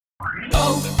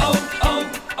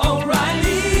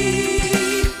O'Reilly.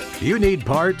 You need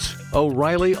parts?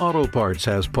 O'Reilly Auto Parts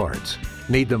has parts.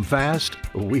 Need them fast?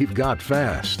 We've got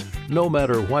fast. No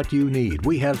matter what you need,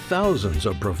 we have thousands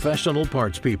of professional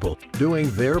parts people doing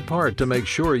their part to make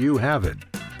sure you have it.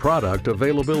 Product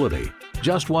availability.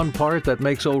 Just one part that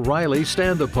makes O'Reilly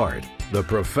stand apart. The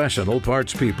professional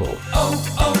parts people.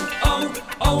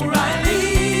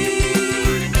 O'Reilly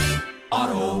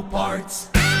Auto Parts.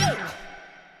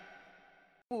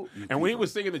 And when he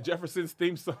was singing the Jeffersons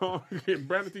theme song,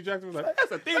 Brandon T. Jackson was like,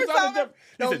 that's a theme song.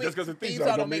 He said, just because the theme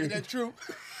song don't make it true.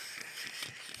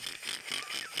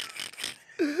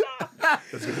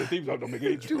 That's because the theme song don't make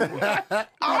it true.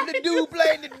 I'm the dude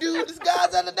playing the dude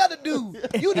disguised as another dude.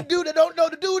 You the dude that don't know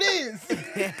the dude is.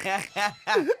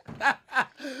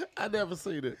 I never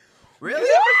seen it. Really? You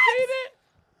never seen it?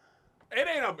 It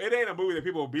ain't a movie that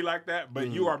people will be like that, but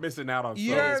you are missing out on so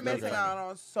You're missing out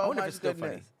on so much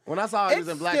goodness. When I saw it was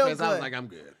in blackface, I was like, I'm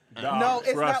good. No,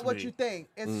 it's not what you think.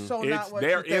 It's not what you think.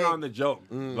 They're in on the joke.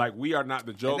 Like, we are not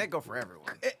the joke. And they go for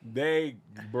everyone.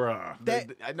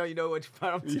 I know you know what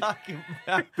part I'm talking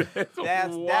about.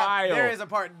 That's wild. There is a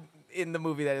part in the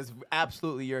movie that is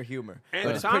absolutely your humor.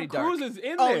 And Tom Cruise is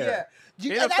in there. Oh, yeah.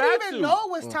 I didn't even know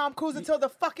it was Tom Cruise until the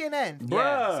fucking end. Bruh.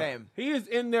 Yeah, same. He is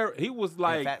in there. He was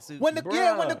like... When the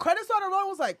credits started rolling, I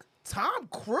was like, Tom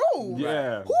Cruise?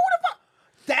 Yeah. Who the fuck?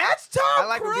 That's Tom Cruise? I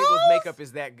like when people's makeup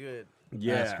is that good.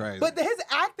 Yeah. That's crazy. But his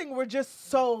acting were just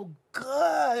so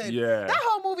good. Yeah. That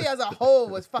whole movie as a whole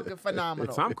was fucking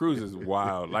phenomenal. Tom Cruise is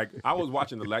wild. Like, I was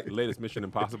watching the latest Mission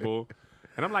Impossible,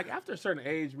 and I'm like, after a certain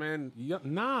age, man,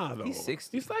 nah, though. He's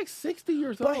 60. He's like 60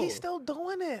 years old. But he's still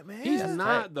doing it, man. He's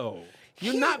not, though.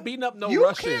 You're not beating up no you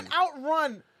Russian. You can't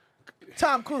outrun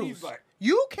Tom Cruise. He's like,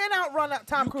 you can outrun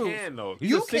Tom Cruise. You can, though.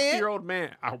 He's a 60-year-old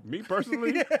man. Me,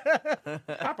 personally,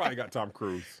 I probably got Tom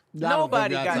Cruise.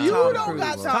 Nobody got Tom Cruise. You don't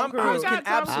got Tom Cruise. Tom Cruise can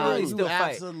absolutely still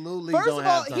fight. Absolutely. First of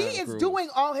all, he is doing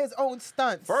all his own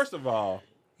stunts. First of all,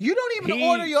 you don't even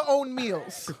order your own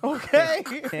meals, okay?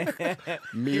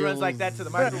 He runs like that to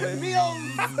the microwave.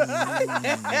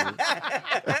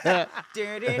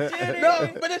 No,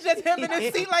 but it's just him in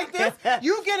his seat like this.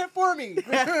 You get it for me.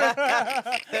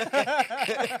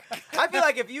 I feel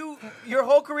like if your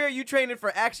whole career you training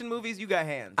for action movies, you got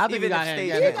hands. I think you got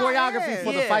hands. The choreography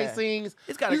for the fight scenes,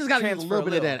 you just got to use a little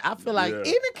bit of that. I feel like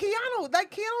even Keanu,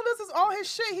 Keanu does all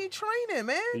his shit. He training,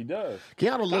 man. He does.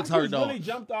 Keanu looks hurt though. He really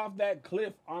jumped off that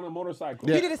cliff on a motorcycle.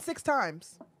 He did it 6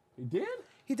 times. He did?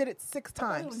 He did it 6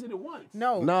 times. I thought he did it once.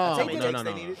 No. No.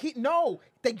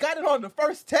 They got it on the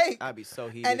first take. I'd be so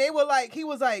heated. And they were like, he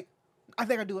was like, I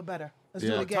think I do it better. Let's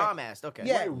do it again. Tom asked, okay.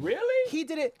 Yeah. Wait, really? He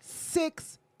did it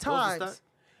 6 times.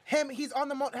 He's on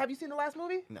the have you seen the last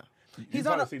movie? No. He's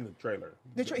probably seen the trailer.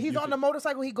 He's on the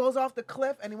motorcycle. He goes off the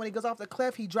cliff, and when he goes off the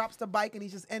cliff, he drops the bike, and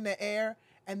he's just in the air,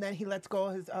 and then he lets go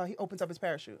of his. He opens up his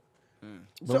parachute.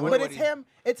 But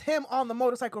it's him on the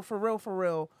motorcycle for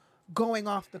real, going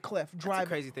off the cliff, driving. That's a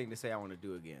crazy thing to say. I want to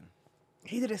do again.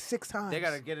 He did it 6 times. They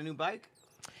gotta get a new bike.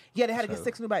 Yeah, they had to get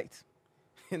 6 new bikes.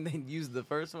 And then use the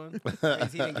first one.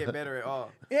 Because he didn't get better at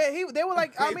all. Yeah, they were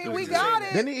like, I mean, we got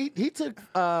it. Then he took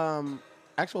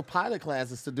actual pilot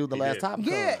classes to do the last Top Gun.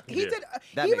 Yeah, he did.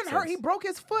 He even hurt. He broke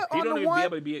his foot on the one. He don't even be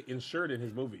able to be insured in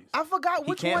his movies. I forgot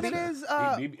which one it is.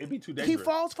 It'd be too dangerous. He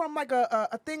falls from like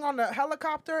a thing on the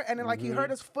helicopter, and then like he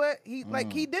hurt his foot. He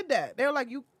did that. They're like,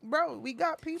 bro, we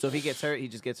got people. So if he gets hurt, he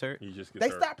just gets hurt. They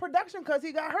stopped production because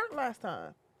he got hurt last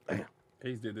time.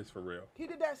 He did this for real. He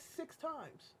did that 6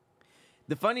 times.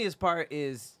 The funniest part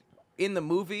is in the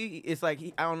movie, it's like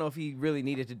I don't know if he really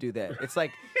needed to do that. It's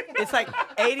like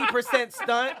 80%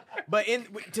 stunt, but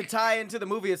to tie into the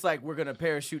movie, it's like we're gonna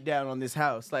parachute down on this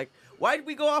house. Like, why did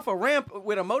we go off a ramp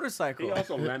with a motorcycle? He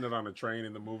also landed on a train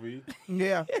in the movie.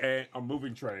 Yeah, and a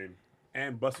moving train.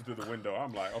 And busted through the window.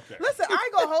 I'm like, okay. Listen, I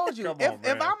ain't gonna hold you.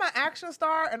 If I'm an action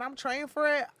star and I'm trained for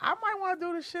it, I might want to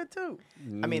do this shit too.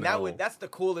 I mean, that's the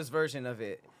coolest version of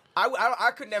it.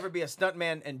 I could never be a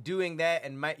stuntman and doing that,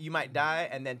 and you might die,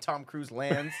 and then Tom Cruise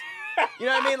lands. You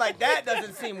know what I mean? Like, that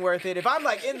doesn't seem worth it. If I'm,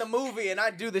 like, in the movie and I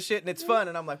do the shit and it's fun,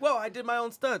 and I'm like, well, I did my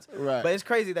own stunts. Right. But it's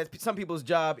crazy that some people's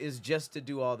job is just to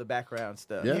do all the background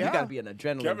stuff. Yeah. You got to be an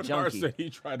adrenaline Kevin Hart junkie. said he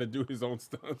tried to do his own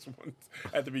stunts once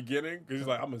at the beginning because he's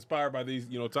like, I'm inspired by these,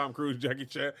 Tom Cruise, Jackie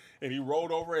Chan, and he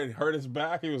rolled over and hurt his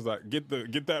back. He was like, get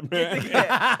that man. Yeah,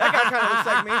 that guy kind of looks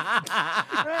like me.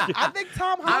 I think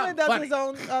Tom Holland does his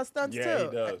own stunts Yeah, too.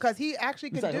 he does. Because he actually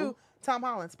can do Tom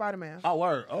Holland, Spider-Man. Oh,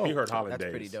 word. Oh, He heard Hollandaise. That's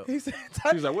pretty dope. He said,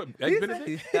 He's like, what? Egg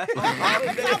Benedict? Tom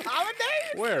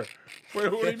Hollandaise? Where? What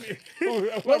do you mean?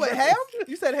 Wait, ham?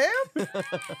 You said ham?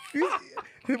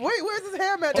 Wait, where's his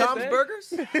ham at? Tom's Burgers?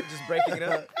 Just breaking it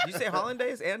up. You say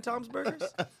Hollandaise and Tom's Burgers?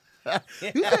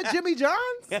 You said Jimmy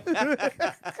John's?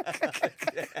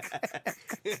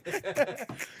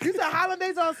 You said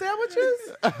Hollandaise on sandwiches?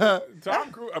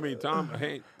 Tom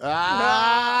Hanks.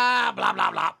 blah,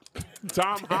 blah, blah.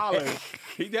 Tom Holland,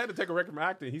 he had to take a break from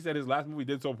acting. He said his last movie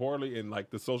did so poorly and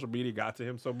like the social media got to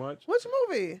him so much. Which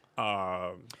movie?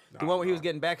 The one where he was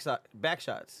getting back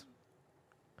shots.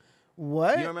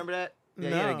 What? You don't remember that? Yeah,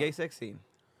 he had a No. gay sex scene.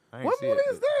 What movie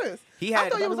is this? He had, I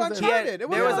thought it was What was it? Uncharted. There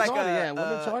was like Uncharted, yeah.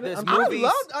 Uncharted? this I movie.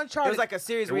 loved Uncharted. It was like a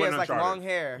series It where he has wasn't like long Uncharted.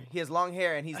 hair. He has long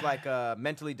hair and he's like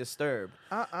mentally disturbed.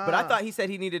 Uh-uh. But I thought he said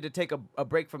he needed to take a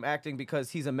break from acting because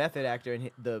he's a method actor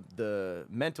and the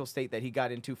mental state that he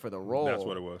got into for the role. That's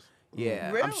what it was.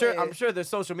 Yeah, Really? I'm sure the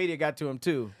social media got to him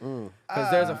too,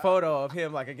 because there's a photo of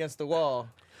him like against the wall,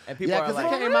 and people Yeah, are because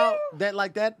like, it came out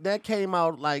that came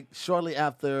out like shortly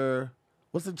after.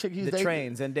 What's the chick he's the dating?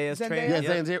 train, Zendaya's Zendaya? train.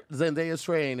 Yeah, Yep. Zendaya's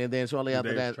train, and then shortly after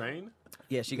They that, trained?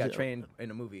 Yeah, she got trained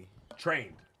in a movie.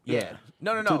 Trained. Yeah,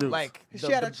 no, Two dudes. like She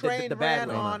had a train the bad ran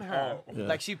way. on her. Oh. Yeah.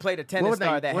 Like she played a What tennis was they-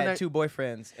 star that what had they- two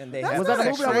boyfriends, and they That's had Was not that a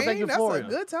a movie or was that train. That's a Euphoria?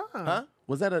 good time. huh?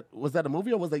 was that a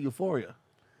movie or was that Euphoria?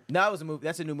 No, it was a movie.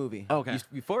 That's a new movie. Okay.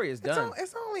 Euphoria is done.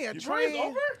 It's only a Train's train.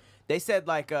 over? They said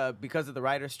like because of the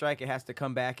writer's strike, it has to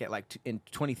come back at like in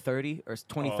 2030 or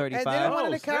 2035. And then one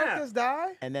of the snap. characters die.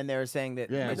 And then they were saying that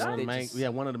Yeah, they one of the main,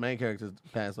 just- one of the main characters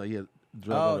passed away. He had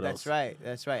drug Oh, overdose.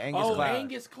 that's right. Angus Oh, Cloud.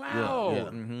 Angus Cloud. Yeah.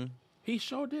 Mm-hmm. He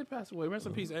sure did pass away. Rest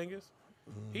in peace, Angus.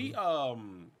 He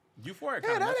Euphoria kind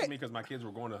Yeah, of that messed with ain't- me because my kids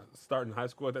were going to start in high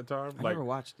school at that time. I never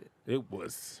watched it. It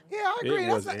was. Yeah, I agree. It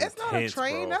was It's not a intense,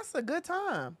 train. bro. That's a good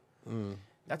time.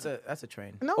 That's a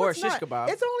train. No, or it's a shish not. kebab.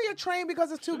 It's only a train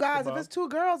because it's two guys. If kebab. it's two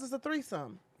girls, it's a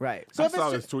threesome. right. So I if saw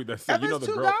it's this ju- tweet that said, if you know it's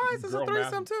the two girl, guys, it's a girl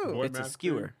threesome math, too. boy It's a math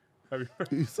skewer. thing? Have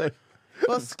you, You say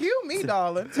Well, skew me,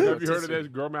 darling. have you heard of this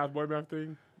girl math, boy math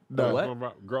thing? No.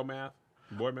 What? Girl math,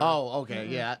 boy math. Oh, okay,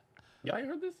 yeah. Y'all ain't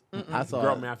heard this? I saw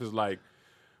Girl it. math is like,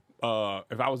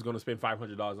 if I was going to spend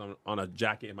 $500 on a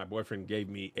jacket and my boyfriend gave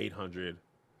me $800,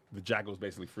 the jacket was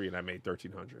basically free and I made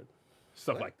 $1,300.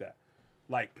 Stuff like that.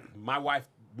 Like my wife,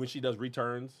 when she does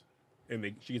returns and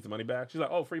she gets the money back, she's like,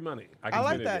 "Oh, free money." I can like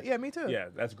spend it that. again." Yeah, me too. Yeah,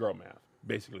 that's girl math.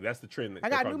 Basically, that's the trend. I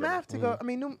got new math to go. I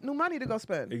mean, new money to go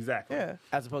spend. Exactly. Yeah.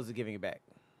 As opposed to giving it back.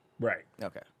 Right.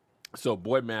 Okay. So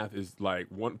boy math is like,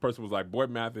 one person was like, boy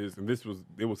math is, and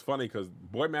it was funny because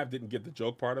boy math didn't get the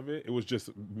joke part of it. It was just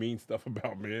mean stuff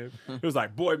about men. It was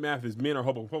like, boy math is men are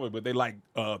homophobic, but they like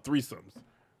threesomes.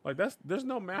 Like there's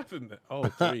no math in that. Oh,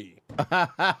 3.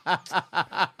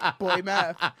 Boy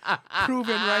math.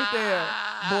 Proven right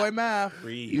there. Boy math.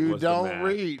 3 You was the don't math.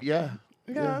 read, yeah.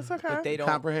 Yeah, it's okay. But they don't.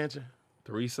 Comprehension.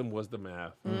 Threesome was the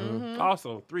math.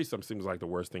 Also, threesome seems like the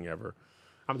worst thing ever.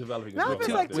 I'm developing. Not a if it's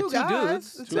book like about two this.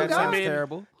 guys. dudes. Two That sounds guys.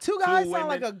 terrible. Two guys Two sound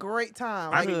like women. a great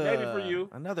time. I Like, mean, maybe for you.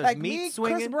 Another like meat me,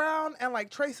 swinging. Chris Brown, and like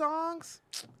Trey Songz.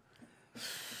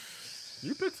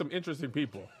 You picked some interesting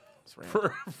people. That's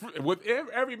random. With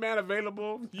every man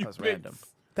available, you That's picked random.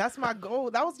 That's my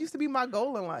goal. That used to be my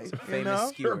goal in life. You Famous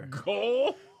know, your skewer.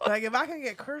 goal. like if I can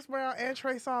get Chris Brown and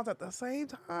Trey Songz at the same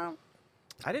time.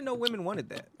 I didn't know women wanted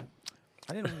that.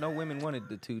 I didn't know women wanted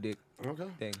the 2-dick Okay.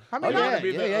 thing. I Oh mean, yeah, be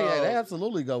yeah, the, yeah, yeah. They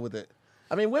absolutely go with it.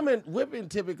 I mean, women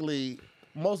typically,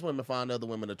 most women find other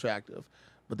women attractive,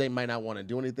 but they might not want to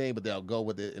do anything, but they'll go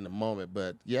with it in the moment.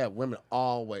 But yeah, women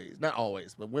always, not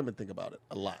always, but women think about it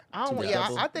a lot. I don't. Two Yeah,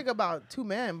 guys. I think about two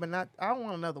men, but not. I don't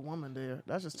want another woman there.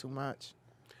 That's just too much.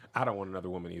 I don't want another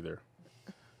woman either.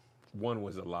 One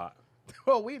was a lot.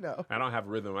 Well, we know. I don't have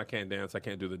rhythm. I can't dance. I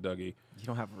can't do the Dougie. You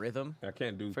don't have rhythm. I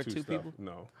can't do For two two stuff. people?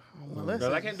 No. Well, Because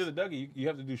listen, I can't do the Dougie. You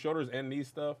have to do shoulders and knee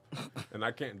stuff, and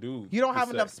I can't do. you don't the have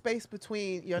set. enough space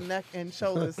between your neck and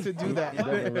shoulders to do that. He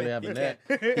doesn't really have a neck.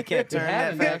 He can't turn had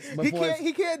that a neck fast. before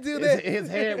He can't do his, this. his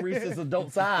head reached its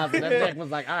adult size, and that neck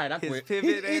was like, all right, I His quit.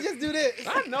 pivot. He just do this.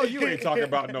 I know you ain't talking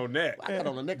about no neck. I got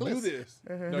on a necklace. Do this.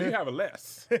 No, you have a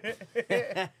less.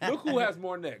 Look who has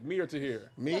more neck, me or Tahir.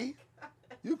 Me?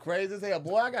 You crazy as hell,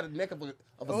 boy! I got a neck of a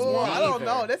Oh, swan. I don't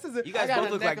know. This is. You guys got both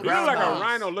a look neck like of You look like a groundhogs.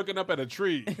 rhino looking up at a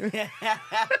tree.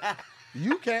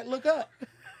 You can't look up.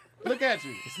 Look at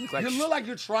you. looks like You look like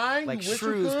you're trying. like you wish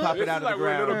shrews you could. popping This out is of the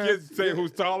like when ground. little kids say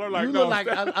who's taller. Like You no, look like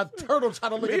a turtle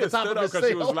trying to look Mia at the top stood of up his because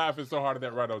she was sail. laughing so hard at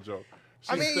that rhino joke.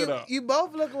 She I mean, stood up. you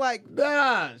both look like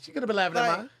Nah, she could have been laughing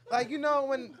at mine. like you know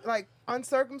when like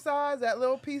uncircumcised, that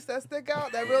little piece that stick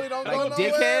out that really don't go Like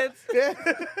nowhere. dickheads?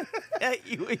 Yeah.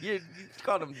 you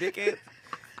call them dickheads?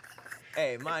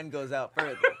 Hey, mine goes out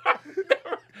further.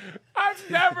 I've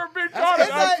never been caught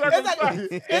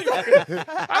uncircumcised.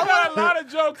 I got a lot of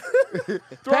jokes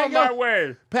thrown my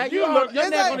way. Pat, your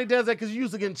neck only does that because you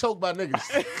used to getting choked by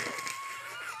niggas.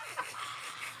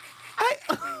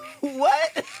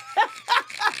 What?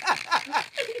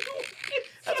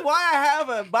 That's why I have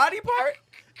a body part?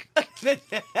 He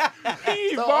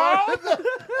evolved. The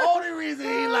only reason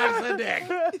he likes a neck.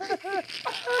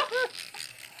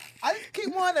 I just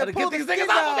keep wanting to pull the skin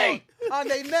down on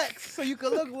their necks so you can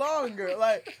look longer.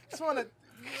 Like, just want to.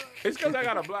 It's because I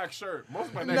got a black shirt. Most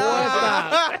of my neck.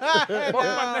 Nah. Most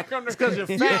of my neck under. It's because you're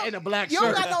fat in a black You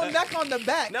shirt. don't got no neck on the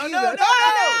back. No.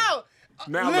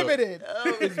 Now Limited.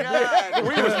 Oh, God.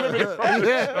 We was limited from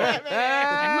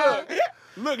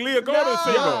Look, Leah, go to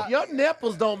single. Your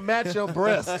nipples don't match your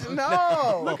breast.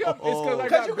 No. Look up. It's because I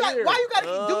Because got beard. why you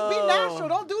gotta be natural?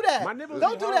 Don't do that. My nipples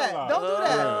Don't be do hard that. a lot. Don't do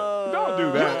that. Don't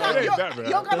do that. It ain't that You bad.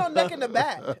 don't got no neck in the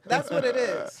back. That's what it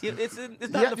is. It's not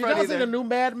Did the y'all front see either. the new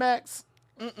Mad Max?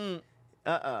 What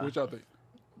y'all think?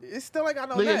 It still ain't got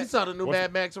no Leah, you neck. saw the new What's-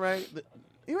 Mad Max, right?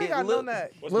 You ain't it got no look-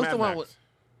 neck. What's What's Mad the one Max?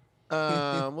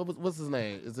 with? What's his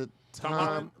name? Is it Tom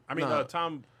Holland? I mean, no.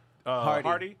 Tom Hardy.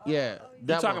 Hardy. Yeah, You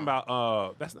that talking one.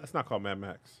 about? That's not called Mad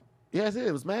Max. Yes,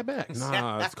 it was Mad Max.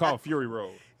 Nah, it's called Fury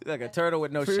Road. Like a turtle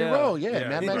with no Fury shell. Road, yeah,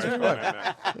 Mad Max right, Fury Road. Mad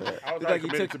Max. I was Look like like you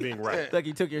committed took- to being right. Like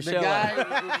you took your The shell out.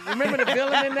 guy, remember the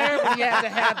villain in there? But he had to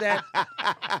have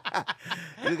that.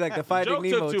 You look like the Finding Joke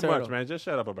Nemo took too turtle. much, man. Just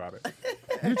shut up about it.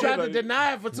 You tried to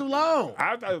deny it for too long.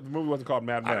 I thought the movie wasn't called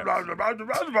Mad Max.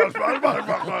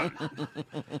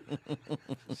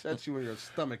 Shut you in your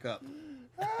stomach up.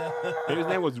 His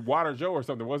name was Water Joe or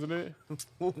something, wasn't it?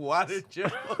 Water Joe.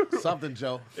 Something,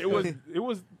 Joe. It was.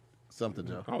 Something,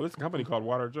 Joe. Oh, this company called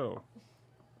Water Joe.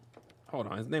 Hold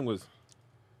on, his name was.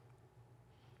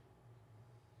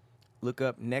 Look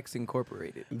up Next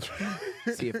Incorporated.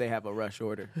 See if they have a rush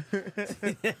order.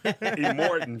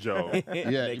 Immortan Joe. Yeah,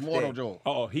 Next Immortal day. Joe.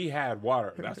 Oh, he had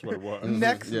water. That's what it was.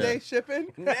 Next Yeah. day shipping.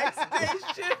 Next day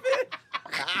shipping.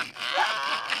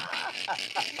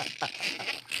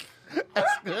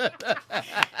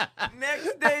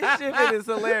 Next day shipping is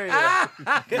hilarious.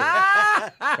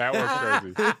 That was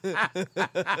crazy.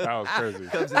 That was crazy.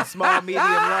 Comes in small, medium,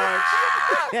 large.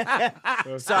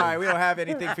 Sorry, we don't have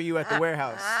anything for you at the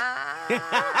warehouse.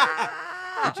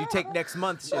 But you take next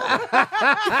month's shipping.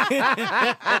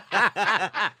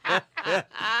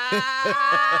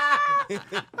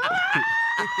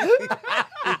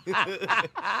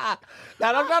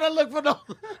 Now I'm trying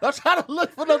to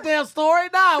look for no damn story.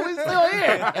 Nah, we still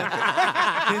here.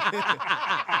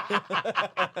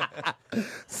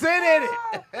 Sit in it.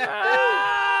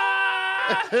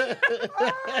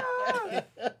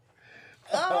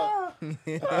 Oh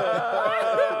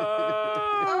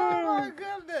my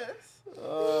goodness.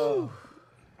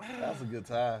 That's a good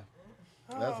time.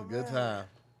 That's a good time.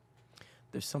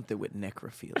 There's something with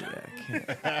necrophilia.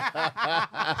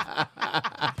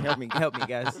 I can't. Help me,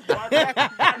 guys.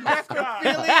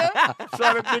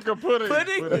 Trying to think of pudding.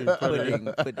 Pudding.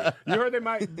 You heard they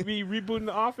might be rebooting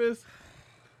The Office?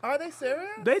 Are they serious?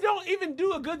 They don't even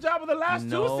do a good job of the last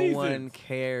No two seasons. one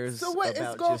cares So what?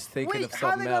 about It's going. just thinking Wait, of how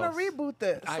are something they gonna else. reboot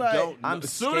this? I Like, don't know. I'm As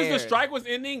soon as the scared. strike was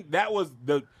ending, that was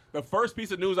the first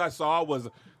piece of news I saw was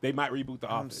they might reboot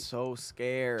The I'm Office. so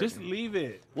scared. Just leave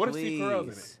it. What if Steve Carell's in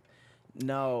it? Please.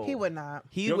 No. He would not.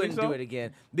 He You don't wouldn't think so? do it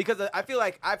again. Because I feel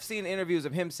like I've seen interviews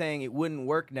of him saying it wouldn't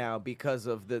work now because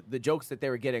of the jokes that they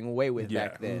were getting away with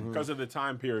back then. Because of the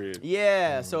time period.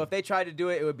 Yeah, so if they tried to do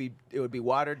it, it would be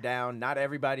watered down. Not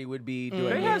everybody would be doing it.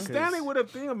 They had 'cause- Stanley with a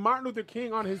thing of Martin Luther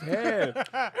King on his head.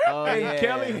 Oh, And yeah.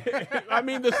 Kelly, I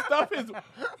mean, the stuff is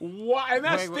wild. And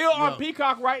that's Wait, still on no.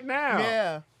 Peacock right now.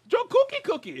 Yeah. Joe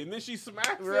Cookie. And then she smacks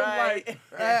him Right. like.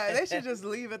 They should just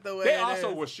leave it the way They it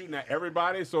also is. were shooting at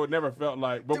everybody, so it never felt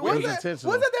like. But Was when was he-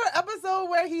 intentional. Wasn't there an episode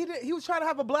where he was trying to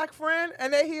have a black friend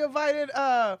and then he invited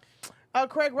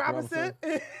Craig Robinson?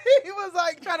 He was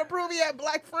like trying to prove he had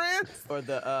black friends. Or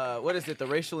the what is it? The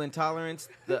racial intolerance,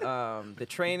 the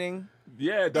training.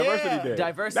 Yeah, Diversity Yeah. Day.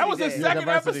 Diversity That was the Day. second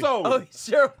Diversity. episode. Oh, he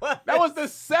sure was. That was the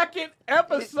second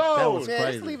episode. That was Man,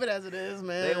 crazy. just leave it as it is, They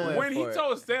man. went- When he for it.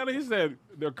 told Stanley, he said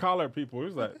they're colored people. He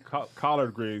was like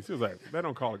collard greens. He was like, they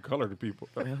don't call it colored people.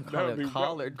 don't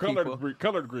call it collared people.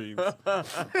 Colored greens.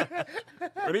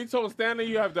 When he told Stanley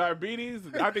you have diabetes,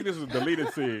 I think this was a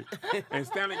deleted scene. And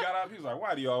Stanley got up. He was like,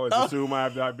 why do you always assume I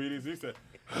have diabetes? He said,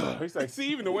 he's like, see,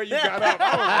 even the way you got up,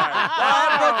 I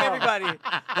That broke was like, everybody.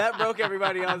 That broke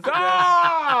everybody on screen.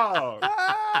 dog,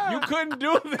 you couldn't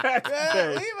do that Man,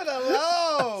 today. leave it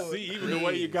alone. No. See, even the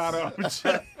way you got up, just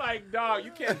like, dog,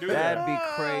 you can't do That'd that.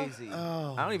 be crazy.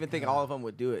 I don't even think all of them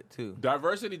would do it too.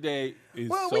 Diversity Day is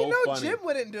Well, so we know funny. Jim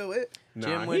wouldn't do it.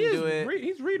 Jim wouldn't do it.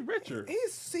 He's Reed Richards.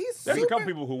 He's There's super, a couple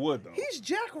people who would, though. He's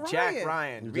Jack Ryan. Jack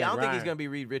Ryan. I don't think Ryan. he's gonna be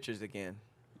Reed Richards again.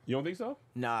 You don't think so?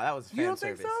 Nah, that was fan You don't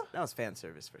think service. so? That was fan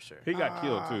service for sure. He got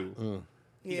killed, too.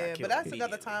 He Yeah, got but killed that's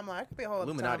another immediately. timeline. It could be a whole other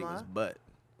Illuminati was timeline. butt.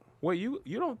 Wait, you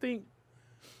don't think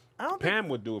I don't think Pam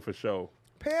would do it for show?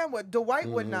 Pam would. Dwight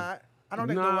would not. I don't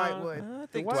think Nah. Dwight would. I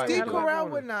think Dwight Dwight Steve had a would. lot Carell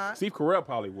going would on. not. Steve Carell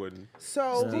probably wouldn't.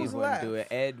 So Steve who's wouldn't left? do it.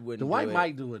 Ed wouldn't Dwight do it.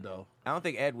 might do it though. I don't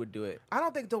think Ed would do it. I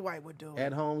don't think Dwight would do it.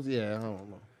 Ed Holmes, yeah, I don't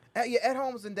know. Yeah, Ed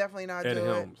Holmes would definitely not Ed do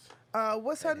Helms. it.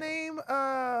 What's her name?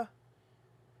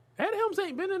 Ed Helms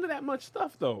ain't been into that much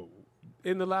stuff, though,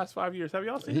 in the last 5 years. Have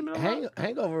y'all seen him in a lot?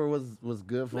 Hangover was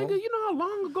good for him. Nigga, you know how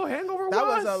long ago Hangover That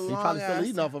was? was a He long probably still ass.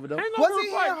 eating off of it though. Hangover Was he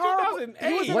in like horrible? He was 2008.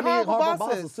 in Wasn't he in Horrible Horrible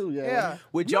Bosses Bosses too? Yeah. Yeah.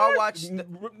 Would y'all What? watch?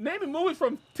 Naming movies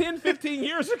from 10, 15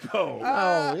 years ago.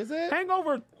 Oh, is it?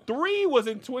 Hangover 3 was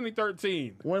in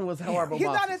 2013. When was Horrible He's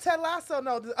Bosses? not in Ted Lasso.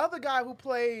 No, the other guy who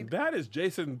played. That is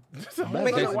Jason. That's a whole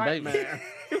That's other Jason white Bateman. man.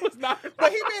 It was not.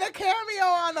 But he made a cameo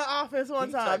on The Office one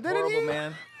He's time, like didn't horrible he?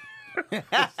 man.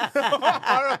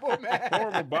 Horrible man.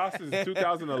 Horrible Bosses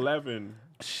 2011.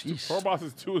 Horrible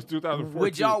Bosses 2 is 2014.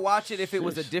 Would y'all watch it if it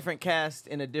was a different cast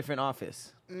in a different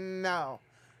office? No,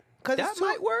 because That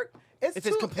might work. If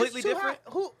it's completely different?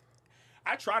 Who?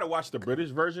 I try to watch the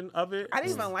British version of it. I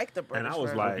didn't even like the British. And I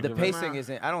was version. like- The Nah. pacing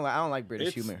isn't. I don't like British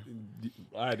It's- humor.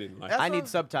 I didn't like That's I it. need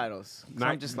subtitles. 'Cause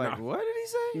I'm just like, Nah. what did he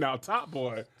say? Now, Top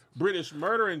Boy, British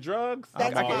murder and drugs.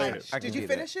 That's I'm all fine. in it. I can Did you do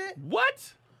that. finish it?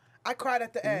 What? I cried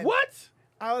at the end. What?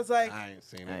 I was like, I ain't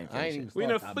seen I it. ain't I ain't finished even We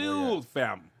in a started Top Boy yet. field,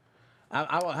 fam.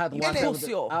 I would have to watch that. With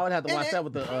the, I would have to watch that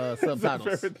with the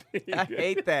subtitles. I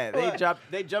hate that.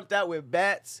 They jumped out with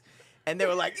bats, and they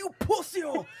were like, "You pussy!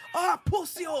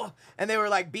 Pussy!" And they were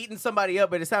like beating somebody up,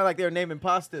 but it sounded like they were naming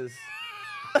pastas.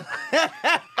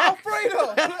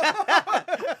 Alfredo.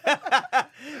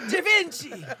 Da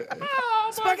Vinci, Oh,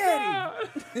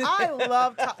 spaghetti. I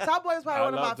love Top Boy is probably I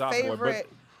one love of my Top Boy, but- favorite,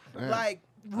 like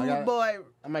rude gotta- boy.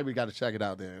 I maybe got to check it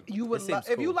out then. You would It love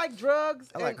seems if you cool. like drugs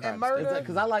I like and crime murder.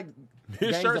 Because I like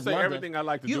His Gangs shirt of say London. everything I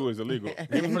like to You- do is illegal.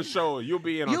 Give him a show. You'll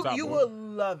be in on Top You Boy. will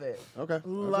love it. Okay,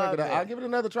 I'll Love check it out. it. I'll give it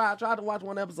another try. I tried to watch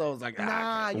one episode. I was like,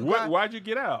 Nah, you What, got. why'd you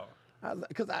get out?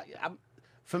 because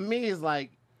for me, it's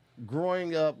like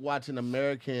growing up watching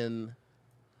American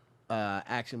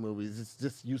action movies. It's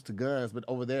just used to guns, but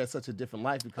over there, it's such a different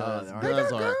life because they got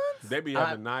guns are. They be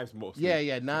having knives mostly.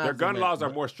 Yeah, knives. Their gun and laws that-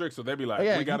 are more strict, so they be like, Oh,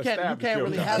 yeah, we got to you can't, stab you to can't kill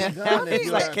really them. have a gun. I and think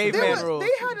do like that. caveman they rules.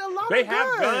 had a lot They of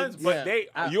have guns, but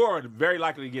Yeah. you're very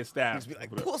likely to get stabbed.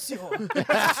 Pussy.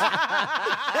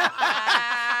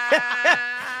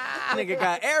 Nigga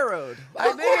got arrowed.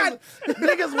 Like,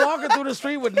 niggas walking through the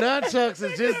street with nunchucks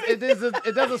is just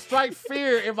it doesn't strike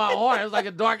fear in my heart. It's like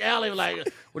a dark alley.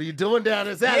 Like, what are you doing down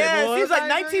this alley, Yeah, boy? it seems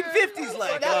like 1950s.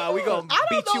 Like, we gonna I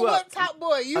beat don't know you up. what Top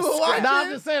Boy you A were scrap. watching. No, I'm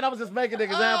just saying. I was just making an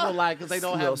example, like, because they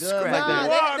don't have guns Little like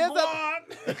scrap. that.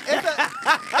 There's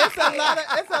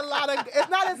it's a lot of. It's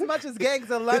not as much as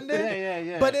Gangs of London.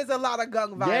 Yeah. But it's a lot of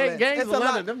gun violence. Gangs It's of a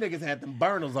London, lot. them niggas had them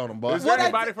burners on them, boy. Is there What I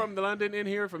anybody did- from the London in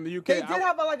here, from the UK? They did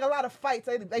have a lot of fights.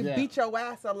 They Yeah. beat your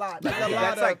ass a lot. There's a lot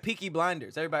That's of. like Peaky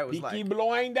Blinders. Everybody was Peaky like,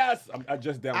 Blinders. I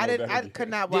just downloaded that. I could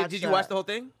not watch. did you that. watch the whole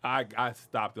thing? I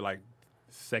stopped at like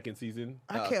second season.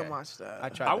 I Oh, can't okay. watch that. I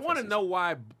tried. I the want to first know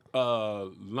why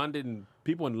London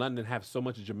people in London have so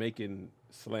much Jamaican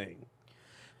slang.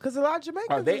 Because a lot of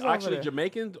Jamaicans. Are they is over actually there.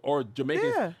 Jamaicans or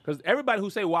Jamaicans? Yeah. Because everybody who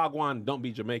say Wagwan don't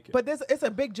be Jamaican. But it's a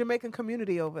big Jamaican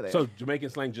community over there. So Jamaican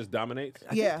slang just dominates.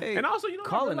 yeah. they And also, you know,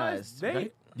 colonized, they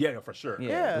right? yeah, for sure. Yeah,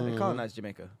 Yeah. they colonized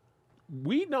Jamaica.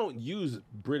 We don't use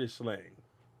British slang.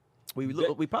 We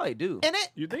probably do. In it.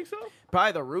 You think so?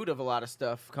 Probably the root of a lot of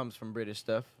stuff comes from British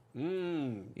stuff.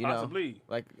 You You possibly. know,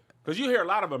 like Because you hear a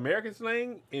lot of American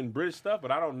slang in British stuff, but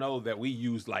I don't know that we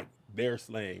use like their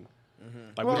slang.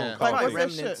 Like Well, we don't Yeah. call like, it. what's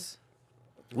things. that remnants.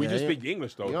 We Yeah, just yeah. speak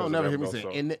English though. You 'cause don't of never hear them, me though, say so.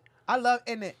 in it. I love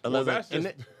in it. Well, that's in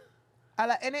just- it. I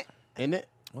like in it. In it.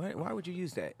 Why would you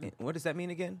use that? What does that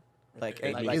mean again? Like,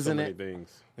 It Like, means so isn't many it-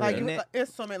 things. Like In you, it.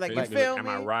 it's so many. Like you Like, feel am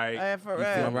me? I right? For You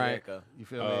real. feel All me? right. America. You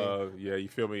feel me? Yeah, you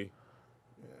feel me?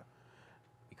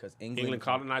 Because England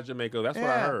colonized Jamaica. That's what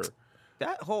I Yeah. heard.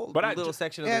 that whole But I little ju-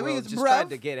 section of Yeah, the we world use just bruv. tried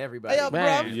to get everybody. Hey, yo,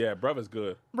 Man. bruv. Yeah, bruv is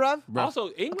good. Bruv.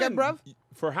 Also, England, bruv.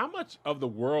 for how much of the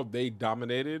world they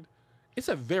dominated, it's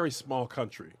a very small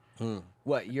country.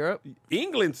 What, Europe? England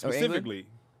England? specifically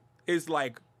is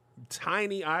like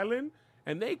tiny island,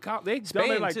 and they dominate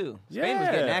Spain like too. Yeah, Spain was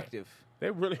getting active.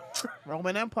 They really.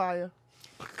 Roman Empire.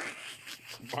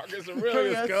 Marcus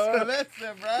Aurelius, cuz.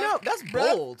 Listen, bro. No, that's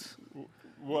bold.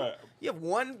 What? You have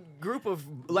one group of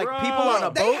like Bruh. people on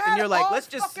a They boat, had and you're like, all let's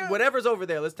just fucking- whatever's over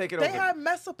there, let's take it They over. had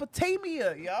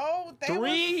Mesopotamia, yo. They was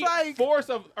 3/4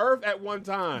 of Earth at one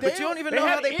time. But you don't even They know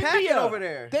how had they pack it India. over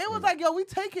there. They was like, yo, we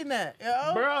taking that,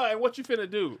 yo. Bro, and what you finna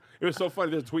do? It was so funny.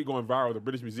 There's a tweet going viral. The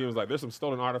British Museum was like, "There's some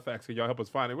stolen artifacts. Can y'all help us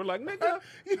find it?" We're like, "Nigga,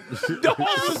 the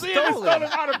whole museum is stolen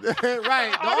artifacts."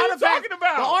 Right. What are you talking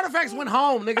about? The artifacts went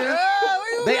home, nigga.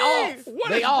 what They you off. mean? What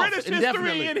They is off British history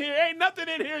indefinitely. in here? Ain't nothing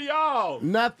in here, y'all.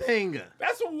 Nothing.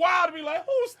 That's wild to be like,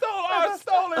 who stole our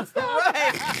stolen stuff?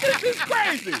 This is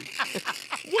crazy.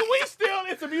 When we steal,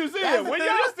 it's a museum. When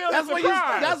y'all steal, it's a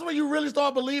crime. That's when you really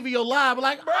start believing your lie. But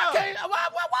like, Bro. I can't, why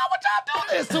would y'all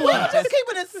do this to us? Just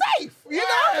keeping it safe, you know?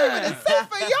 Keeping it safe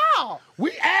for y'all.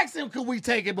 We asked him, could we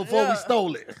take it before we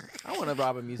stole it? I want to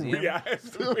rob a museum. We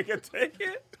asked if we can take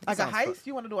it. Like a heist?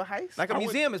 You want to do a heist? Like a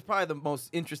museum is probably the most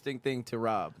interesting thing to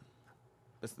rob.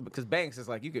 Because banks is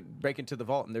like you could break into the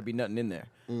vault and there'd be nothing in there.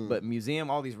 But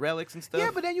museum, all these relics and stuff. Yeah,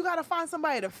 but then you got to find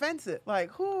somebody to fence it. Like,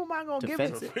 who am I going to give it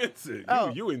Fence to? it? Offensive. Oh.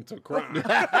 You into crime.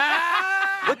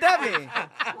 What that mean?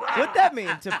 What that mean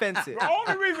to fence it? The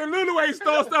only reason Lulu ain't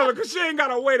stole stuff is because she ain't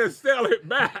got a way to sell it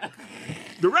back.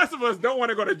 The rest of us don't want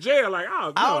to go to jail. Like, oh, no,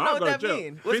 I don't know I'll what go to that jail.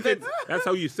 mean. What's Vincent, that? that's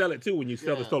how you sell it too when you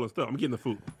sell the stolen stuff. I'm getting the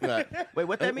food. Right. Wait,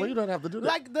 what that Well, mean? you don't have to do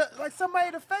that. Like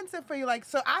somebody to fence it for you. Like,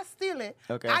 so I steal it.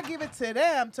 Okay. I give it to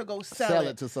them to go sell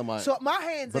it to somebody. So my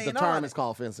hands But the ain't term on is it.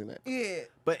 called fencing it. Yeah.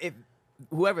 But if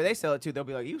whoever they sell it to, they'll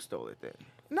be like, you stole it then.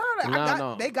 No,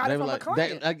 No. they got it were from a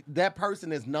client. that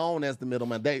person is known as the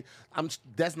middleman.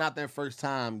 That's not their first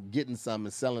time getting something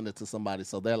and selling it to somebody.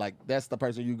 So they're like, that's the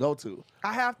person you go to.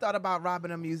 I have thought about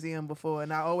robbing a museum before,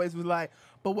 and I always was like,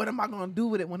 but what am I going to do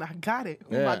with it when I got it?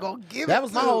 Who am I going to give it to? That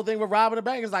was my whole thing with robbing the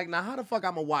bank. It's like, now how the fuck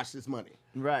I'm gonna watch this money?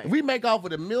 Right. If we make off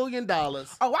with $1 million.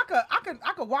 Oh,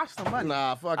 I could watch some money.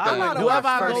 Nah, fuck I that. wouldn't know Whoever the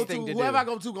I first go thing to, to whoever do. I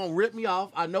go to, gonna rip me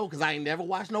off. I know because I ain't never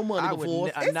watched no money I would before.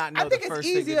 ne- not know I think the it's first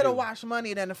thing easier to to do. watch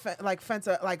money than fence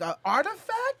like an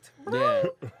artifact, bro.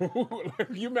 Yeah. Like,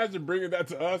 you imagine bringing that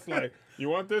to us? Like, you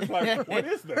want this? Like, what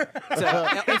is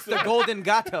that? It's the golden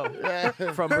gato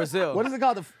from Brazil. What is it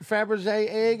called? The Fabergé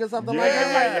egg or something like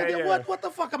Yeah, that? yeah, yeah. What the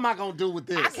fuck am I gonna do with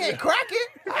this? I can't crack it.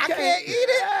 I can't eat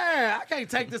it. Yeah, I can't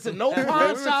take this to no pawn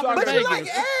were shop in talking But Vegas. you like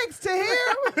eggs to hear,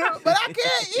 but I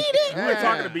can't eat it. We were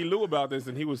talking to B. Lou about this,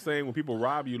 and he was saying when people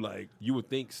rob you, like, you would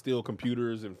think steal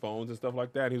computers and phones and stuff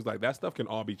like that. And he was like, that stuff can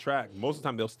all be tracked. Most of the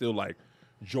time, they'll steal, like,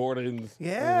 Jordans,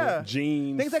 Yeah.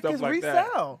 jeans, Things that stuff can like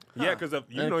resell. that. Yeah, because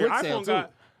you And know your quick sale, iPhone too.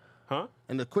 got, huh?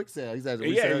 And the quick sale, he said,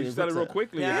 Yeah, you sell it real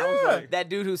quickly. And I was like, That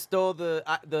dude who stole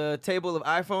the table of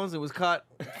iPhones and was caught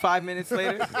 5 minutes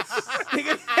later.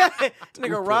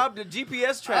 Nigga robbed a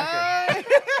GPS tracker.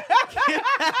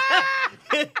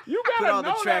 you Put gotta all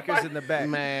know the trackers that, in the back.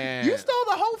 Man. You stole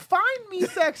the whole find me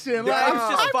section. The Like, cops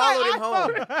just find my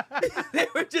followed him iPhone. home. They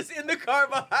were just in the car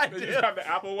behind They just him. have the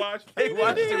Apple Watch. They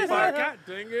watched him find. God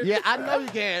dang it. Yeah, I know you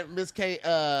can, Missy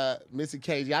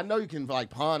KG. I know you can like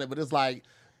pawn it, but it's like,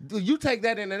 dude, you take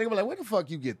that in and they be like, where the fuck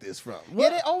you get this from? Yeah,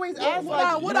 they always ask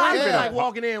like, What you I know, feel like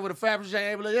walking in with a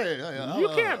Fabergé, be like, You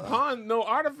can't pawn no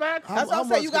artifacts. How That's what I'm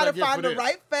much saying. You can I got to get find for the this?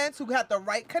 right fence who got the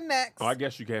right connects. Oh, I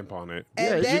guess you can pawn it. And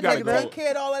Yeah, you then gotta they go. take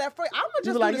care of all of that for you. I'm You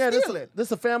just be like, going yeah, to steal it. this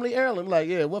is a family heirloom. Like,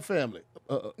 yeah, what family?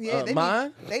 Yeah, they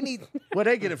mine? They need. Where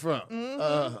they get it from?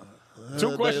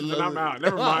 Two questions and I'm out.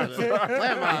 Never mind.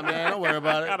 Never mind, man. Don't worry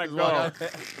about it. Gotta Just go. walk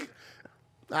out.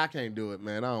 I can't do it,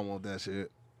 man. I don't want that shit.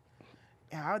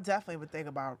 Yeah, I definitely would think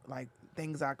about like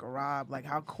things I could rob. Like,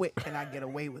 how quick can I get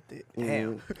away with it?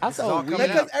 Damn. I This is all sold weed. coming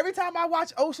Because out. every time I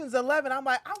watch Ocean's 11, I'm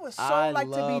like, I would so I like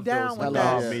to be love down those with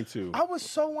movies. that. Me too. I would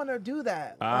so want to do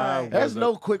that. I Like, There's Was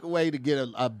no it- quick way to get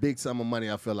a big sum of money,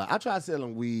 I feel like. I tried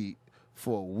selling weed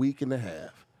for a week and a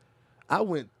half. I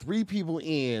went 3 people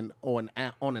in on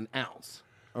an ounce.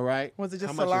 All right? was it just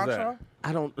How much is that? cilantro?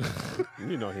 I don't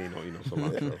You know he ain't no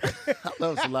cilantro. I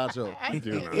love cilantro. You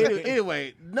do know.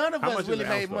 Anyway, none of How much us is really an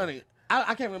made ounce, though? money.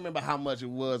 I can't remember how much it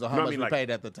was or how No, I much mean, we like- paid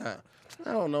at the time.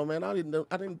 I don't know, man. I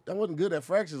wasn't good at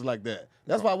fractions like that.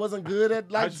 That's why I wasn't good at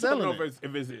I like just don't know selling it.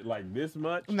 if it's like this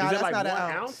much. Nah, is it that's like not an 1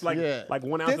 ounce. ounce? Like Yeah. like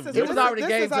 1 ounce This of is- It was This already is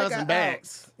gave to like us in an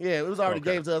bags. Yeah, it was already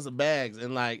Okay. gave to us in bags.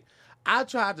 And like, I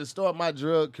tried to start my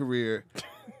drug career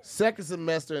second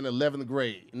semester in 11th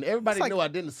grade, and everybody knew I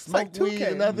didn't smoke like weed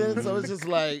or nothing. So it's just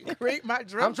like Rate my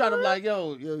drink. I'm trying to be like,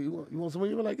 yo, you want some weed?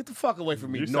 You're like, get the fuck away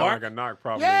from me, You sound narc. like a narc,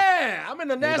 probably. Yeah, I'm in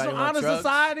the National want Honor drugs?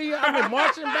 Society. I'm in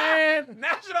marching band.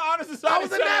 National Honor Society. I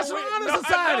was in National Honor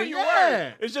Society, I know you yeah.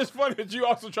 were. It's just funny that you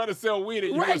also try to sell weed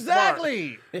and you Right, were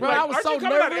exactly. smart. Bro, Like, I was aren't so you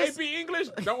coming out of nervous. AP English?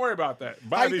 Don't worry about that.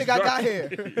 Buy How you these think I got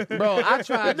drugs. here? Bro, I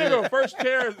tried This nigga to. first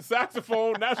chair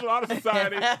saxophone, National Honor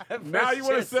Society. Now you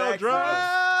want to chair sell saxophone. drugs?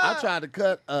 I tried to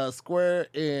cut a square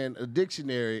in a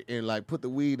dictionary and like put the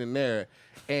weed in there,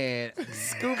 and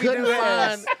couldn't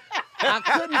find. I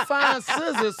couldn't find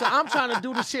scissors, so I'm trying to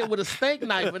do the shit with a steak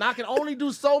knife, and I can only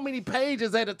do so many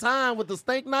pages at a time with the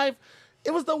steak knife.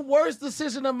 It was the worst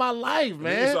decision of my life, You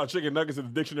man. saw chicken nuggets in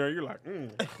the dictionary. You're like,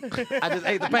 I just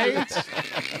ate the page.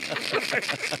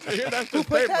 yeah, that's Who just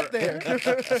put paper. that there?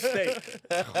 Steak.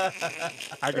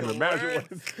 I can imagine what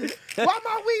it's. Why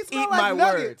my weed smell Eat like my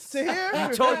nuggets? words. To hear?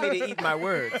 You told me to eat my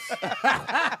words.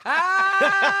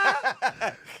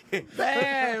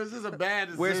 Man, it was just a bad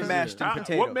decision. Where's mashed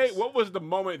potatoes? What was the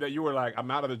moment that you were like, I'm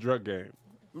out of the drug game?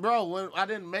 Bro, when I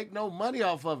didn't make no money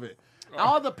off of it.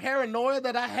 All the paranoia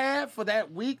that I had for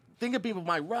that week, thinking people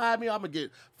might rob me, I'm gonna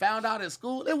get found out at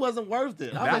school, it wasn't worth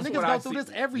it. I mean, niggas go through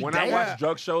this every day. When I watch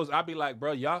drug shows, I be like,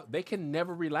 bro, y'all, they can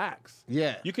never relax.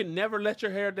 Yeah. You can never let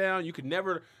your hair down. You can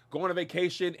never go on a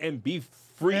vacation and be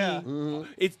free. Yeah.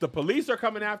 It's the police are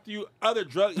coming after you. Other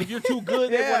drugs. If you're too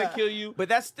good, they want Yeah. to kill you. But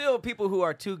that's still people who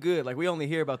are too good. Like we only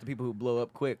hear about the people who blow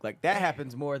up quick. Like that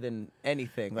happens more than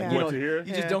anything. Like Yeah. you, What don't, to hear? you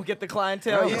just Yeah. don't get the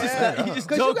clientele. You Yeah. just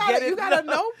 'Cause don't get it. you gotta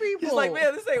know people. He's like,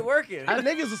 man, this ain't working. And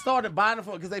niggas have started buying it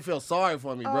for because they feel sorry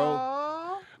for me, bro.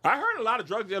 Aw. I heard a lot of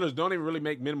drug dealers don't even really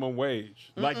make minimum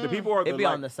wage. Like the people are They the, be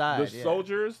like, on the side, The yeah.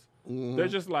 soldiers. They're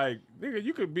just like, nigga,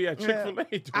 you could be at Chick-fil-A.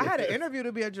 doing I had an this. interview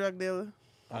to be a drug dealer.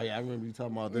 Oh yeah, I remember you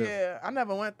talking about this. Yeah, I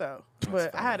never went though,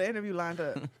 but I had an interview lined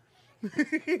up.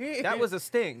 That was a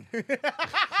sting.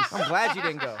 I'm glad you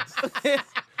didn't go.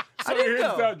 So I you're didn't here to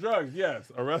go. sell drugs.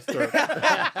 Yes, arrest her.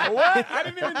 What? I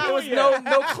didn't even There do was it yet.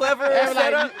 no clever They were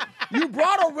setup. like, you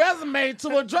brought a resume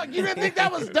to a drug. You didn't think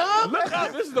that was dumb? Look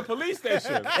up. This is the police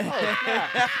station. Oh,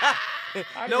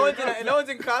 snap. No one's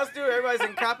in costume. Everybody's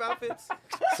in cop outfits.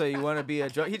 So you want to be a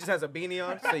drug? He just has a beanie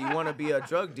on. So you want to be a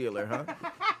drug dealer, huh?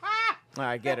 All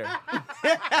right, get her.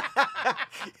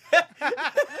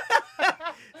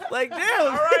 Like, damn.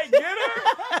 All right, get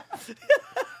her.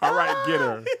 All right, get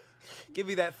her. Give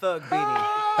me that thug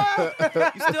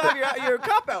beanie. You still have your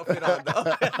cop outfit on, though.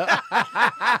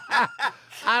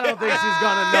 I don't think she's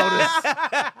gonna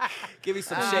notice. Give me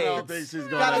some I don't think shades. she's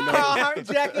Got gonna a notice.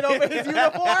 Carhartt jacket over his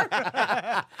uniform.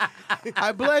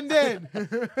 I blend in. So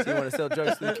you want to sell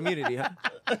drugs to the community, huh?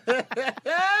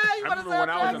 I remember when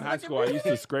I was in high school, I used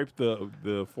to scrape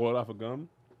the foil off a gum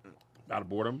out of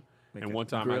boredom. And one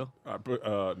time, grill? I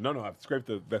scraped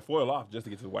the foil off just to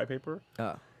get to the white paper.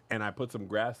 Oh. And I put some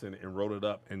grass in it and rolled it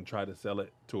up and tried to sell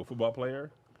it to a football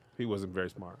player. He wasn't very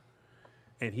smart.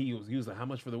 And he was like, how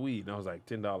much for the weed? And I was like,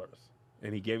 $10.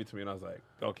 And he gave it to me, and I was like,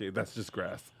 okay, that's just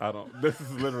grass. This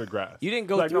is literally grass. You didn't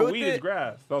go like, through no, with weed it? is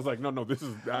grass. So I was like, no, this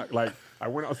is not, like, I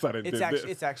went outside and did this.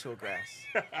 It's actual grass.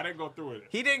 I didn't go through with it.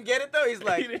 He didn't get it though. He's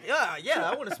like, didn't. yeah,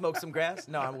 I want to smoke some grass.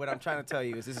 No, what I'm trying to tell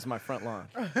you is this is my front lawn.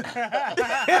 Oh,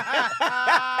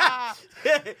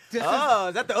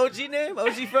 is that the OG name?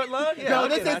 OG front lawn? Yeah. No,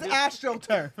 okay, this is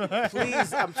AstroTurf.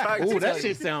 Please, I'm trying to Ooh, tell that you.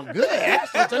 shit sound good.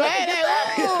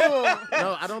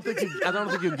 No, I don't think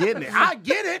you're getting it. I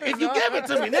get it if you give it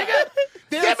to me, nigga.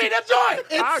 Give me the joint.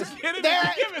 I get it.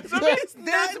 there- Give it to me.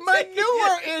 There's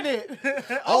manure in it.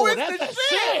 Oh, it's that's the the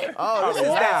shit. shit. Oh, this is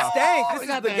that stank. This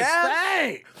is the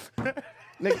gas. gas.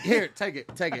 Nigga, here, take it.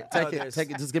 there's-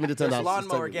 Just give me the $10. There's Just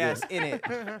lawnmower take it. gas in it.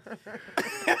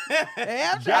 Hey,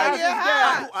 I'm trying to get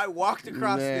high. I walked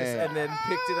across this Man. and then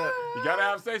picked it up. You gotta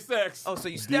have safe sex. Oh, so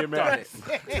you stepped on it.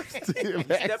 You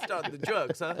stepped on the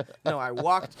drugs, huh? No, I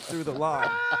walked through the lawn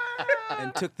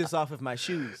and took this off of my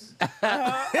shoes.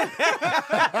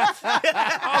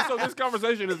 Also, this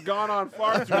conversation has gone on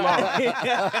far too long.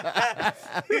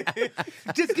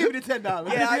 Just give me the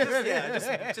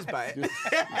 $10. Just buy it.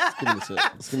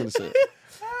 Just give me the shit.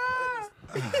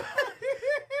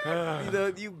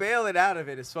 You bail it out of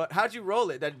it. It's fun. How'd you roll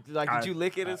it? Did you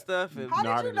lick it and stuff? And How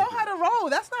No, I did you didn't know look how to roll?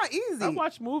 That's not easy. I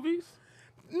watch movies.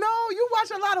 No, you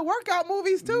watch a lot of workout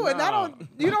movies too, and No.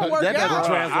 you don't work That doesn't out.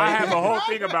 translate. I have a whole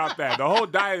thing about that. The whole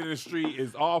diet industry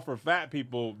is all for fat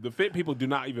people. The fit people do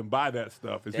not even buy that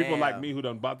stuff. It's people like Damn. me who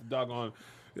done bought the doggone.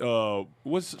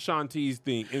 What's Sean T's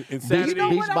thing? Insanity. You know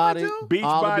what I'ma do? Beach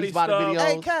all the body beach body stuff. videos.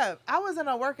 Hey Kev, I was in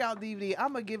a workout DVD.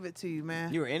 I'm gonna give it to you,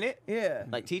 man. you were in it? Yeah,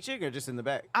 Like teaching or just in the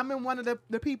back? I'm in one of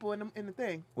the people in the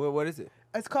thing. Well, what is it?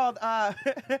 It's called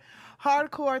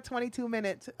Hardcore 22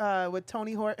 Minutes with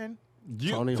Tony Horton.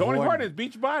 Tony Horton is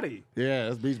Beachbody. Yeah,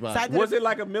 that's Beachbody. So Was it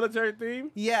like a military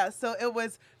theme? Yeah, so it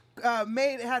was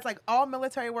it has like all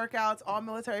military workouts, all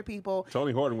military people.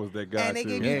 Tony Horton was that guy, and they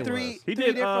too. gave you three. He three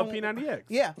did different- P90X.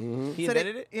 Yeah. He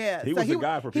invented it? Yeah. He was the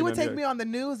guy for He would P90X. take me on the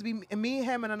news. Me,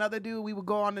 him, and another dude. We would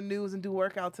go on the news and do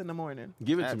workouts in the morning.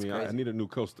 Give it That's to me. crazy. I need a new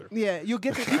coaster. Yeah, you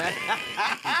get to.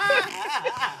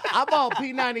 I bought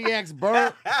P90X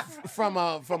burnt from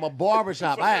a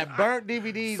barbershop. I had burnt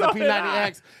DVDs of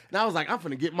P90X, and I was like, I'm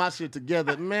finna get my shit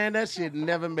together. Man, that shit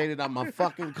never made it out my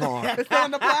fucking car.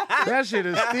 That shit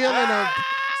is still in a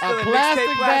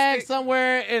plastic bag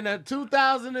somewhere in a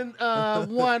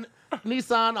 2001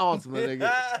 Nissan Altima, nigga.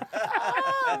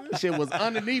 That shit was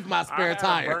underneath my spare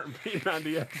tire. Burnt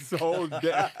P90X so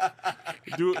dead.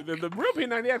 Dude, the real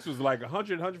P90X was like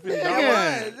 $100, $150.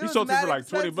 Yeah. It He was sold it for mad like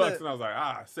 $20, expensive. and I was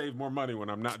like, save more money when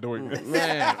I'm not doing this.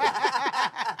 Man.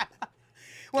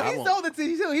 When he sold it to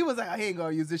you, he was like, I ain't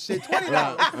gonna use this shit. $20.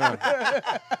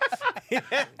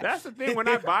 That's the thing. When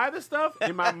I buy the stuff,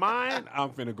 in my mind, I'm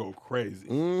finna go crazy.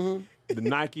 The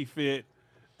Nike Fit,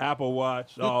 Apple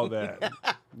Watch, all that.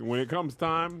 When it comes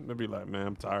time, they'll be like, man,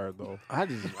 I'm tired, though. I'm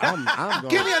going.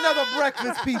 Give me another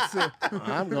breakfast pizza.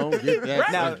 I'm gonna get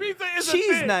that. Now, Breakfast pizza is a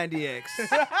Cheese thing. 90X.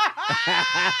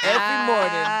 Every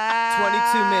morning,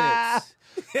 22 minutes.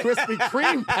 Krispy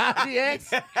Kreme 90X.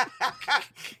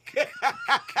 He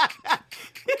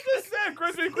just said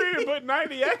Krispy Kreme and put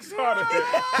 90X on it.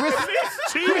 This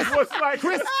cheese was like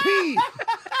Crispy.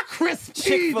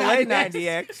 Chick-fil-A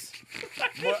 90X.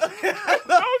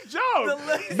 no joke.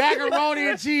 Macaroni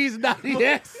and cheese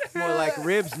 90X. More like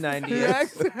ribs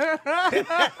 90X.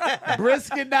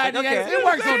 Brisket 90X. Okay. It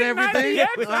works on everything.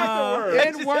 90X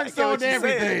afterwards. It works exactly on what you said.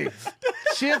 everything.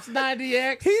 Chips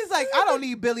 90X. He's like, I don't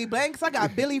need Billy Blanks. I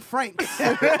got Billy Franks.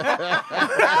 Damn.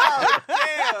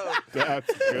 That's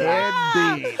good.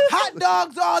 Indeed. Hot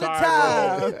dogs all the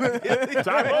time.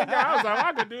 Typo guy, I was like,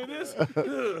 I could do this. And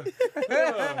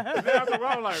then after a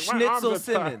while, I'm like, my Schnitzel arms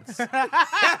are tired. Simmons.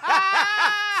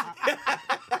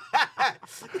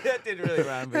 That didn't really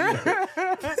rhyme, but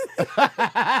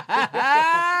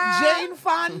Jane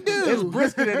Fondue. There's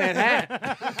brisket in that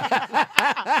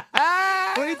hat.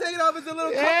 When he taking off his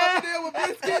little cup up there with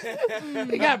brisket.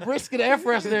 He got brisket air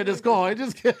freshener in this car. It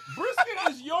just Brisket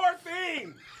is your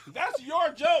thing. That's your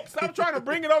joke. Stop trying to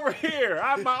bring it over here.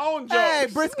 I have my own jokes. Hey,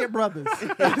 Brisket Brothers.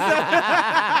 Instead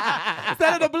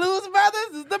of the Blues Brothers,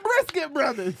 it's the Brisket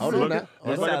Brothers. Hold on now. It's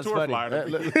That like a sounds tour funny. flyer.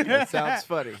 that sounds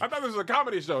funny. I thought this was a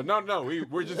comedy show. No,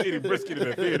 we're just eating brisket in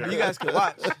the theater. You guys can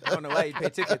watch. I don't know why you pay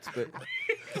tickets, but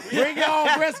Bring your own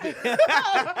brisket.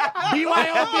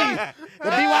 BYOB. The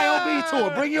BYOB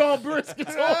tour. Bring your own brisket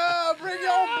tour. Bring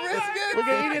your own brisket. We're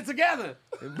going to eat it together.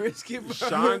 brisket.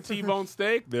 Sean T-Bone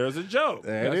Steak, there's a joke.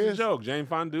 There it That's a is. joke. Jane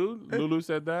Fondue, Lulu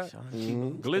said that.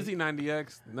 Glizzy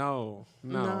 90X, no.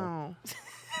 No.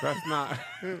 That's not.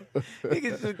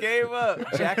 Niggas just gave up.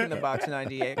 Jack in the Box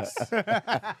 90X.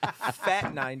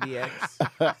 Fat 90X.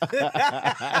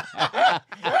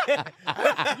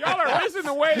 Y'all are racing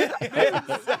away. Abandoned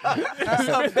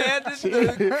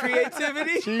the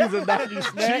creativity. Cheese and 90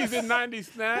 snacks. Cheese and 90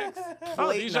 snacks. Oh,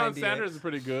 Plate Dijon 90X. Sanders is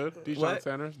pretty good. What?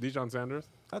 Dijon Sanders.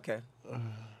 Okay.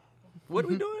 What are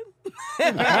we doing?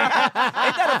 Ain't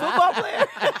that a football player?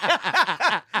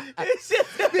 It's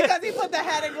just- Because he put the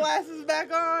hat and glasses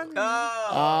back on.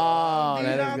 Oh,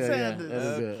 that Deion is good. Yeah, Sanders. that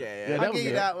is good. Okay. Yeah, I'll that give was you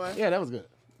good. that one. Yeah, that was good.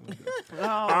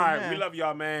 All right, we love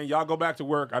y'all, man. Y'all go back to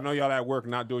work. I know y'all at work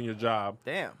not doing your job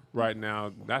Damn. right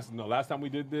now. Last time we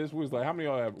did this, we was like, how many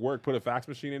of y'all at work put a fax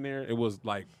machine in there? It was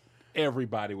like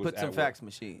everybody was Put at some work. fax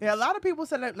machines. Yeah, a lot of people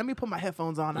said, let me put my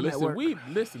headphones on. I'm at work.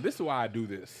 Listen, this is why I do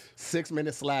this.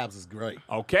 6-minute slabs is great.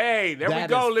 Okay, there we That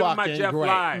go, is living my fucking Jeff great.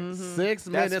 life.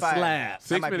 6-minute fire. slabs.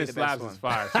 That might be 6 minute the best slabs is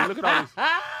one. fire. See, look at all these.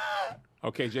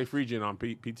 Okay, Jay Freegan on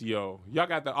PTO. Y'all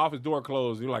got the office door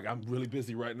closed. You're like, I'm really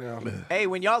busy right now. Hey,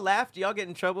 when y'all laugh, do y'all get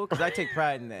in trouble? Because I take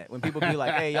pride in that. When people be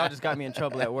like, hey, y'all just got me in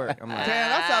trouble at work. I'm like, Damn,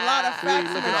 that's a lot of fax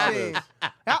look at all machines.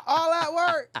 Y'all all at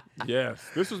work. Yes,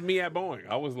 this was me at Boeing.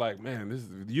 I was like,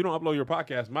 man, you don't upload your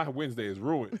podcast, my Wednesday is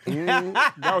ruined.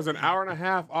 Mm-hmm. That was an hour and a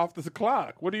half off the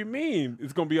clock. What do you mean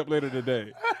it's gonna be up later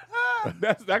today? I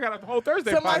got a whole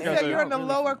Thursday Somebody podcast. said you're in the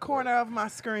lower corner of my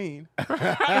screen.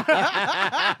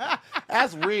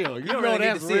 That's real. You don't know really need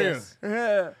that's to see real. us.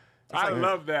 Yeah. I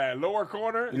love that lower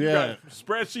corner. You Yeah. got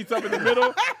spreadsheets up in the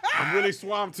middle. I'm really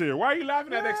swamped here. Why are you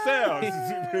laughing at Excel?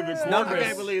 The I Numbers.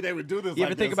 can't believe they would do this. You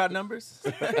like ever think this. about numbers?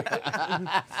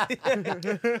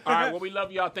 All right, well, we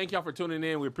love y'all. Thank y'all for tuning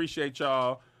in. We appreciate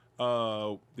y'all.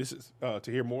 This is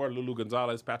to hear more. Lulu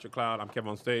Gonzalez, Patrick Cloud. I'm Kev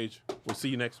on Stage. We'll see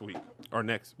you next week. Or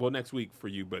next week for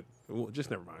you, but just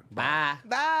never mind. Bye.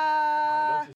 Bye.